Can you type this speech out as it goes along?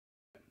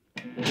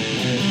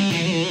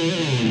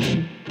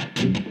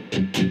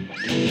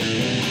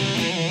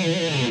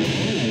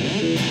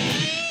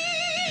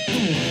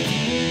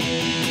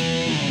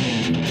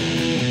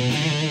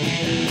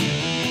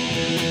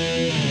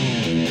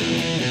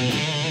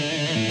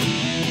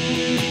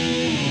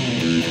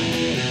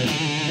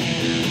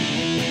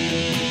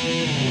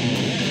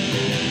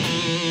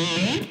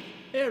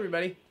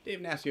Everybody,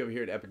 Dave Nasty over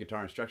here at Epic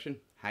Guitar Instruction.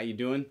 How you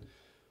doing?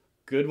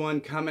 Good one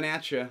coming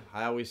at you.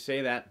 I always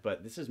say that,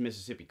 but this is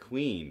Mississippi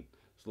Queen.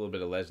 It's a little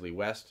bit of Leslie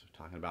West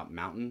talking about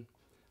mountain.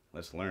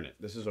 Let's learn it.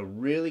 This is a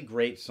really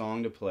great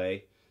song to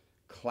play.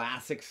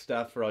 Classic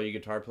stuff for all you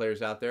guitar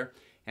players out there.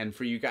 And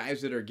for you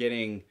guys that are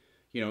getting,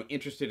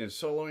 interested in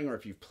soloing, or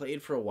if you've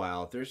played for a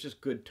while, there's just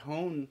good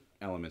tone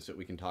elements that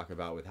we can talk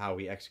about with how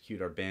we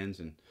execute our bends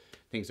and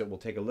things that we'll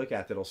take a look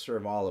at that'll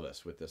serve all of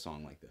us with a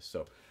song like this.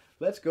 So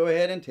let's go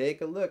ahead and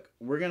take a look.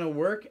 We're going to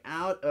work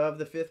out of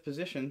the 5th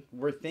position.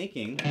 We're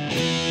thinking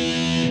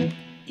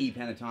E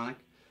pentatonic,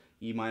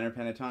 E minor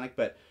pentatonic,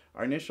 but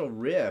our initial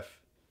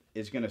riff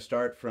is going to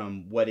start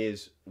from what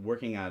is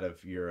working out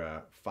of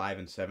your 5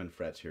 and 7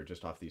 frets here,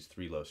 just off these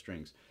 3 low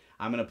strings.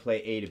 I'm going to play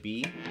A to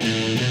B.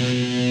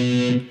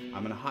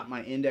 I'm going to hop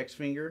my index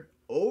finger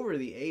over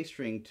the A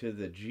string to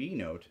the G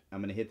note. I'm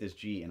going to hit this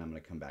G and I'm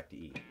going to come back to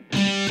E.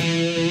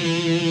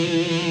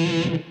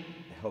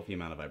 Healthy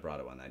amount of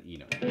vibrato on that E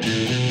note.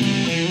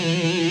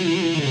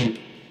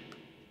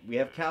 We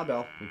have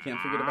cowbell. We can't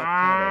forget about the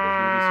cowbell. There's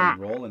going to be some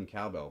rolling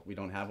cowbell. We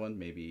don't have one.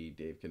 Maybe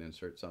Dave can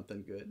insert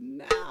something good.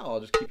 Now I'll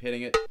just keep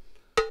hitting it.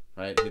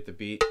 Right, hit the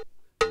beat.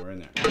 We're in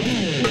there.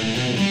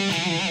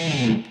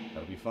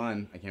 That'll be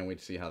fun. I can't wait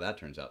to see how that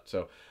turns out.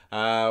 So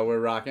we're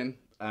rocking.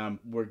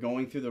 We're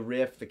going through the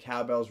riff. The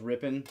cowbell's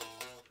ripping.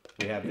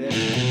 We have this.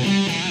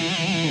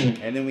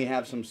 And then we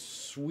have some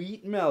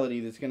sweet melody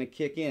that's going to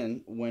kick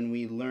in when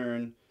we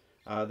learn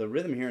the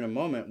rhythm here in a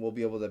moment. We'll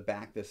be able to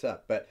back this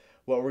up. But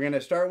what we're going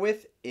to start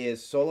with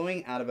is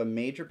soloing out of a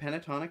major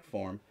pentatonic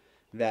form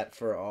that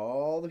for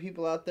all the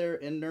people out there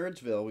in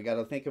Nerdsville, we got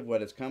to think of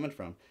what it's coming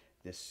from.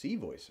 This C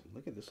voice.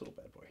 Look at this little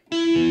bad boy.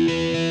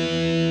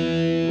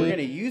 We're going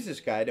to use this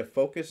guy to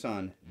focus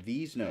on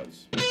these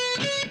notes.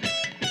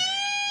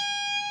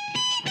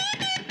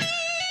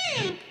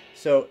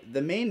 So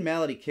the main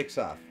melody kicks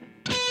off.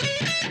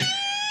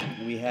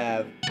 We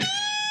have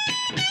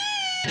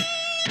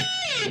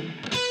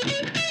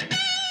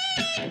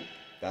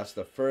that's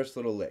the first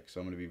little lick.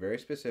 So I'm going to be very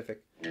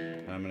specific.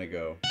 And I'm going to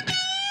go.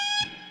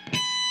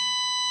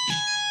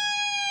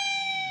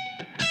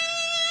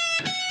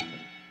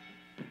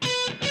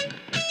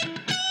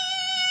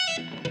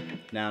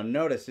 Now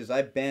notice as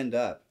I bend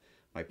up,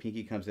 my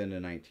pinky comes into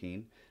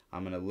 19.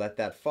 I'm going to let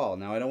that fall.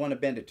 Now I don't want to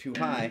bend it too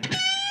high.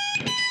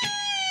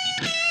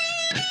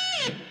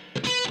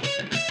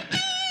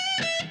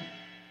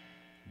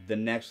 The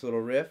next little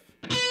riff.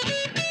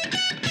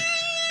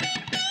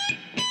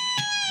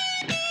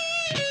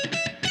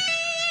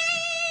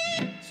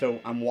 So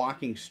I'm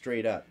walking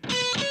straight up.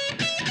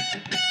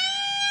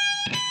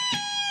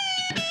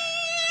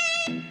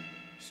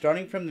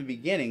 Starting from the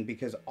beginning,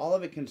 because all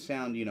of it can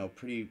sound,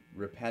 pretty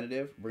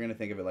repetitive, we're going to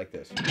think of it like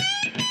this.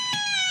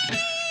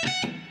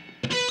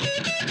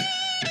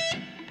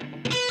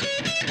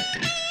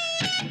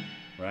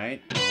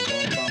 Right?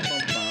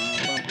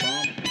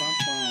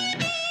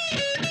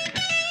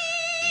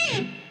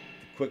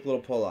 Quick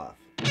little pull off.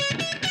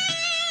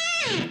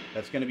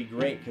 That's going to be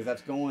great because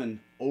that's going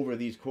over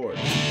these chords.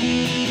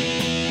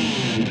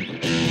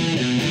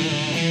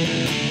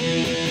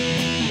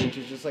 Which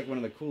is just like one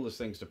of the coolest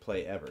things to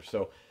play ever.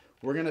 So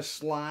we're going to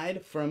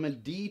slide from a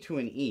D to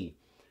an E.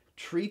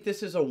 Treat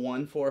this as a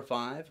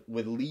 1-4-5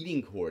 with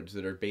leading chords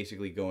that are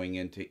basically going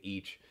into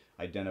each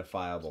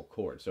identifiable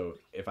chord. So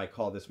if I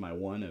call this my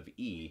 1 of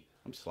E,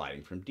 I'm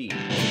sliding from D.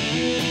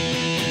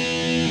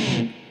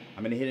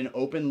 I'm going to hit an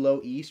open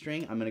low E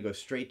string. I'm going to go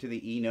straight to the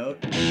E note.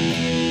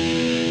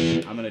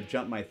 I'm going to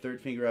jump my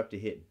 3rd finger up to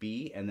hit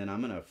B, and then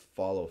I'm going to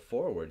follow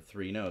forward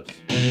 3 notes.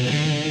 A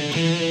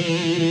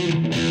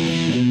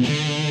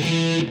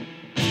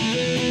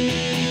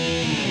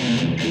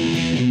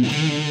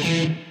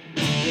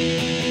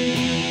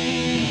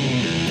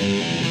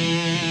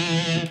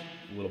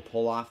little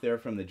pull off there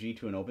from the G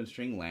to an open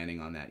string,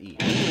 landing on that E.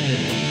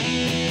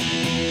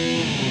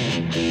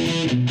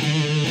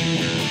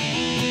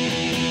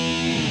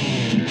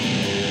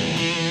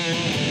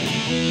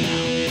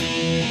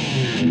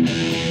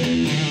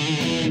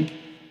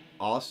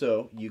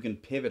 Also, you can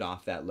pivot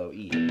off that low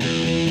E and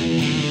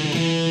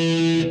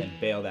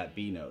bail that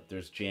B note.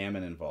 There's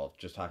jamming involved,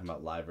 just talking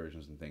about live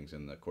versions and things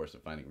in the course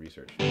of finding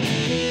research.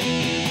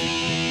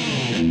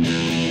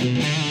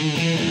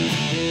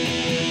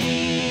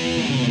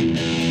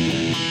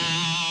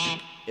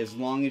 As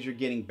long as you're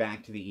getting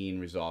back to the E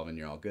and resolving,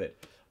 you're all good.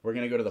 We're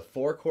going to go to the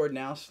 4 chord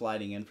now,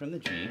 sliding in from the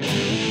G.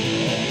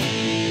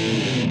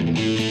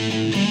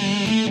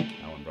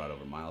 That one brought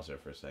over Miles there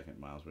for a second.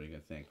 Miles, what are you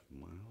going to think?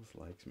 Miles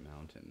likes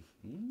mountain.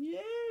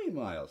 Yay,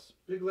 Miles.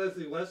 Big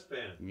Leslie West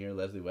fan. You're a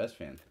Leslie West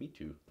fan. Me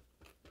too.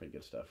 Pretty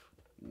good stuff.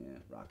 Yeah,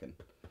 rocking.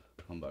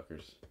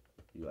 Humbuckers.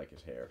 You like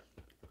his hair.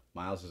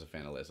 Miles is a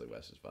fan of Leslie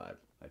West's vibe,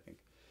 I think.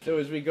 So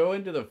as we go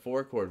into the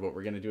 4 chord, what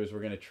we're going to do is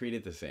we're going to treat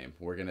it the same.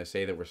 We're going to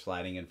say that we're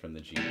sliding in from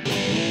the G.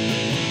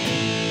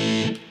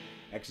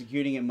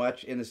 Executing it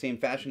much in the same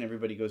fashion.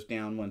 Everybody goes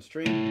down 1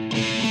 string.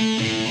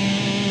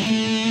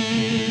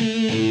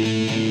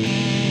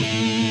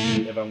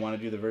 If I want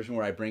to do the version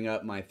where I bring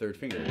up my 3rd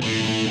finger.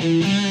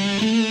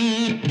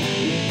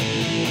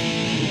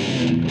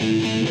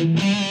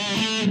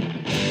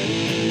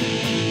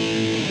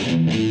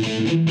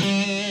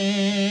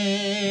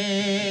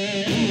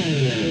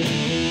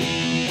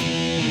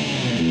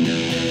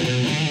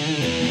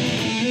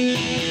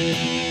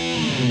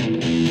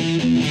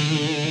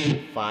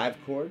 5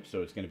 chords,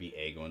 so it's going to be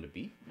A going to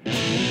B. We're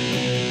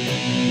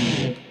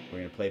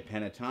going to play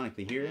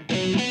pentatonically here.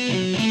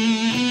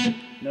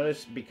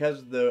 Notice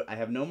because I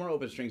have no more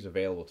open strings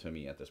available to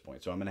me at this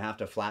point, so I'm going to have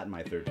to flatten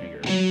my 3rd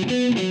finger.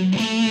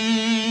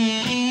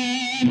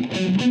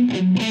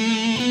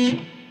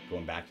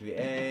 Going back to the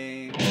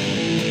A.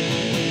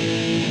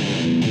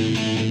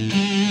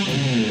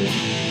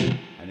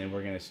 And then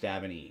we're going to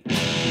stab an E.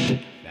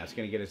 That's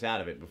going to get us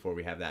out of it before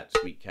we have that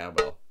sweet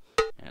cowbell.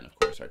 And of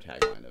course our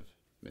tagline of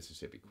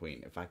Mississippi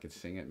Queen. If I could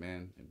sing it,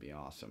 man, it'd be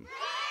awesome.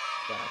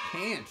 But I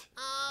can't.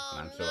 So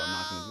I'm not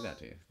going to do that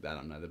to you.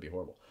 That'd be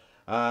horrible.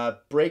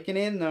 Breaking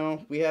in,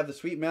 though, we have the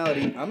sweet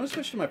melody. I'm going to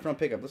switch to my front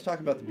pickup. Let's talk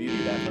about the beauty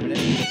of that for a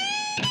minute.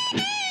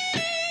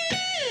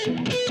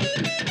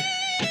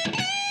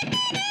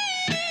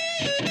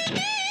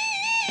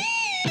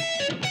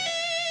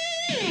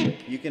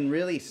 You can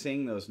really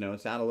sing those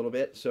notes out a little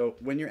bit. So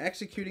when you're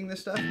executing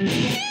this stuff,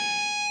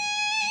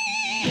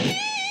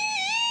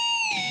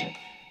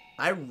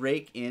 I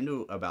rake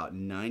into about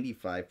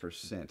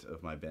 95%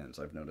 of my bends,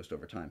 I've noticed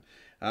over time.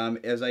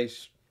 As I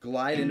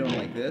glide into them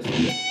like this,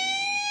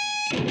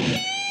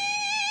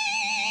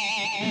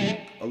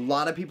 a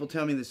lot of people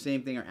tell me the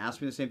same thing or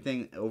ask me the same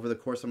thing over the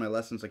course of my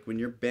lessons. Like when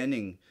you're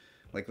bending,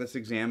 like let's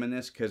examine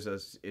this because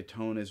a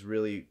tone is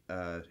really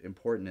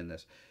important in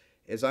this.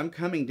 As I'm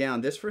coming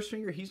down, this 1st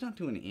finger, he's not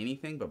doing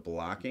anything but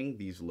blocking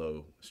these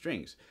low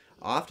strings.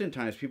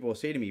 Oftentimes people will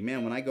say to me,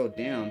 man, when I go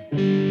down,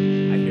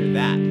 I hear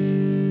that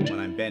when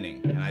I'm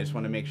bending, and I just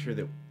want to make sure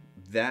that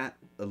that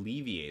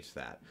alleviates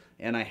that.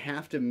 And I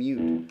have to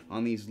mute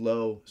on these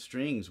low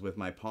strings with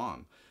my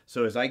palm.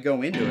 So as I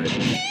go into it,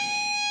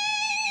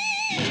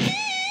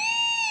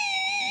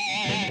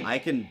 I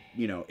can,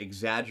 you know,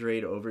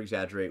 exaggerate,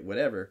 over-exaggerate,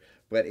 whatever,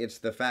 but it's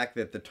the fact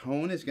that the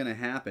tone is going to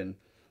happen.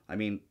 I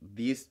mean,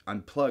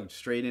 I'm plugged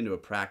straight into a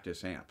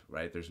practice amp,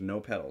 right? There's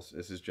no pedals.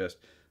 This is just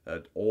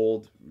an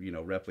old, you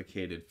know,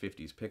 replicated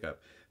 50s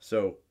pickup.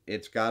 So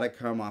it's got to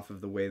come off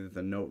of the way that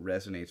the note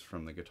resonates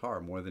from the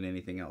guitar more than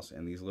anything else.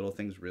 And these little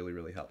things really,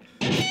 really help.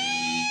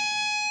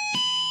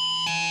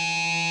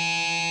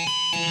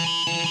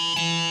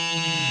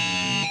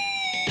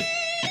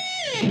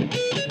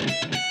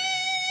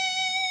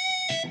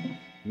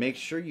 Make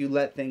sure you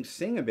let things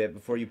sing a bit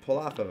before you pull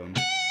off of them.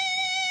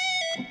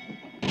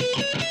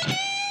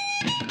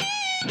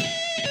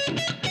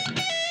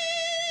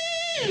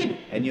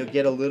 And you'll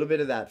get a little bit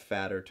of that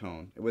fatter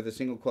tone. With a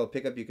single coil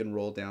pickup, you can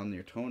roll down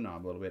your tone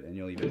knob a little bit and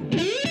you'll even...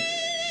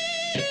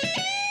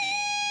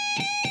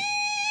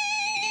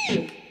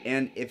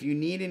 And if you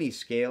need any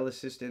scale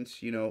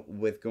assistance, you know,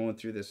 with going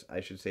through this,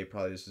 I should say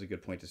probably this is a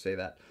good point to say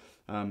that.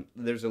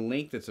 There's a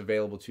link that's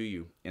available to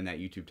you in that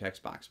YouTube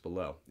text box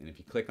below. And if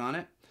you click on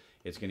it,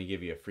 it's going to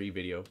give you a free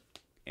video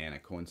and a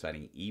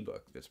coinciding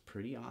ebook that's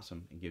pretty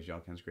awesome. It gives you all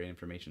kinds of great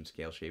information,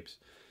 scale shapes.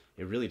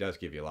 It really does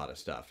give you a lot of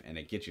stuff, and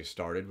it gets you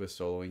started with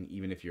soloing.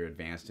 Even if you're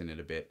advanced in it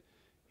a bit,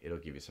 it'll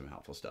give you some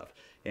helpful stuff.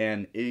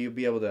 And you'll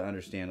be able to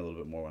understand a little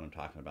bit more what I'm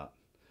talking about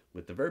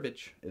with the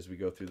verbiage as we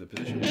go through the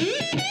position.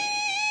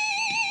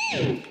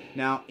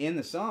 Now, in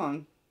the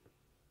song,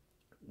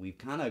 we've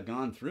kind of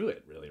gone through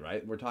it, really,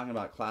 right? We're talking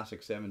about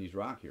classic 70s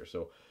rock here.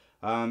 So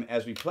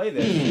as we play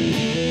this,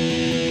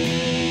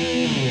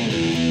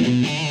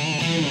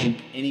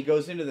 and he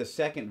goes into the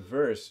 2nd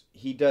verse,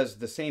 he does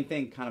the same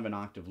thing kind of an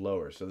octave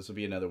lower. So this will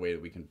be another way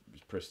that we can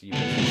perceive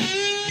it.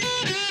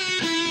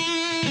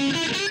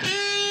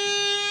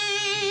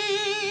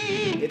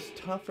 It's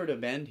tougher to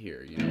bend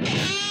here, you know.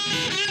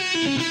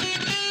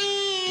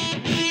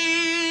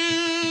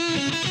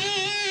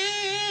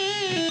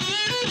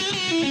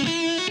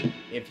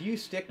 If you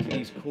stick to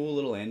these cool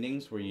little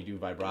endings where you do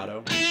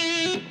vibrato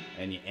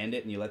and you end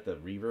it and you let the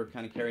reverb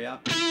kind of carry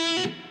out,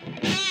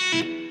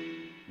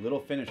 little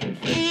finishers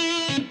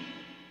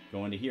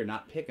go into here,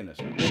 not picking this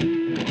one.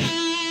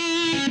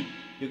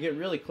 You'll get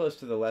really close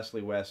to the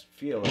Leslie West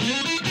feel.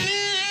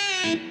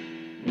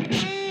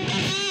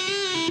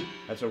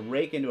 That's a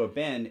rake into a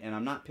bend, and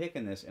I'm not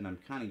picking this, and I'm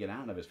kind of getting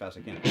out of it as fast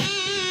as I can.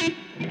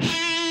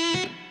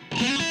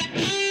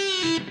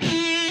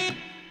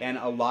 And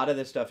a lot of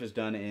this stuff is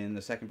done in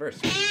the 2nd verse.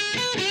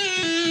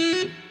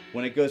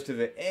 When it goes to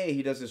the A,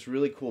 he does this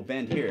really cool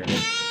bend here.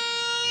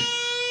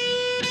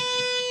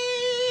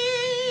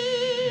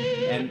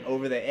 And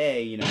over the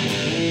A, you know,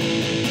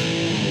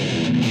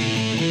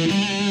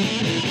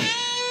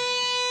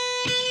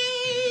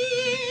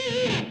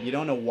 you you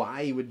don't know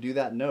why he would do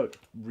that note,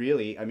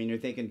 really. I mean, you're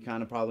thinking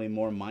kind of probably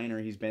more minor.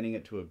 He's bending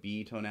it to a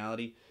B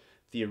tonality.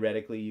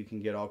 Theoretically, you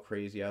can get all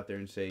crazy out there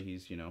and say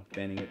he's, you know,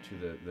 bending it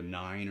to the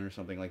 9 or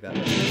something like that.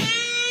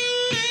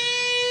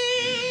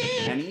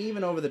 And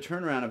even over the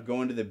turnaround of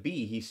going to the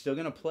B, he's still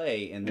going to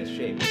play in this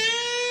shape,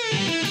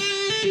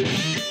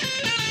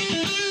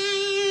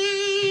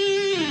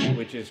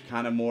 which is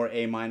kind of more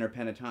A minor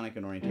pentatonic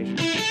in orientation,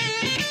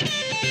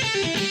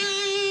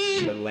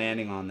 but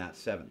landing on that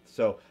 7th.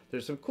 So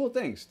there's some cool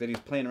things that he's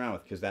playing around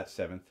with, because that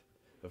 7th,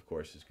 of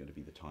course, is going to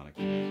be the tonic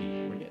key.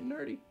 We're getting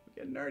nerdy. We're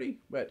getting nerdy.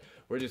 But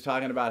we're just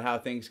talking about how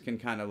things can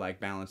kind of like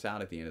balance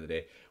out at the end of the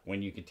day.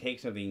 When you can take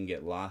something and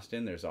get lost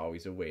in, there's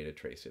always a way to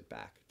trace it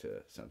back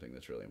to something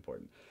that's really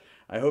important.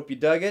 I hope you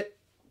dug it.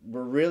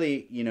 We're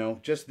really, you know,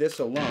 just this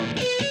alone,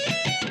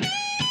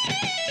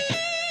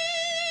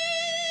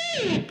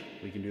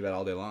 we can do that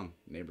all day long.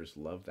 Neighbors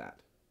love that.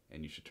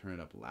 And you should turn it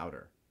up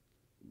louder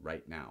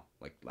right now.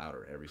 Like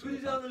louder every single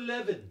time. Put it on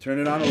 11. Turn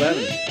it on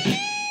 11.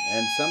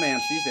 And some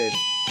amps these days,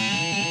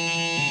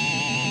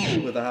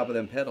 with the help of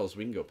them pedals,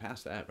 we can go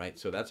past that, right?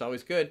 So that's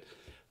always good.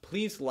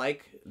 Please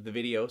like the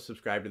video,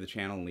 subscribe to the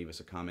channel, and leave us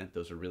a comment.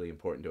 Those are really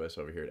important to us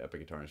over here at Epic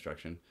Guitar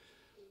Instruction.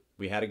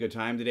 We had a good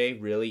time today.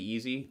 Really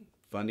easy.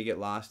 Fun to get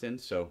lost in.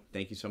 So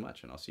thank you so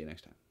much, and I'll see you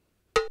next time.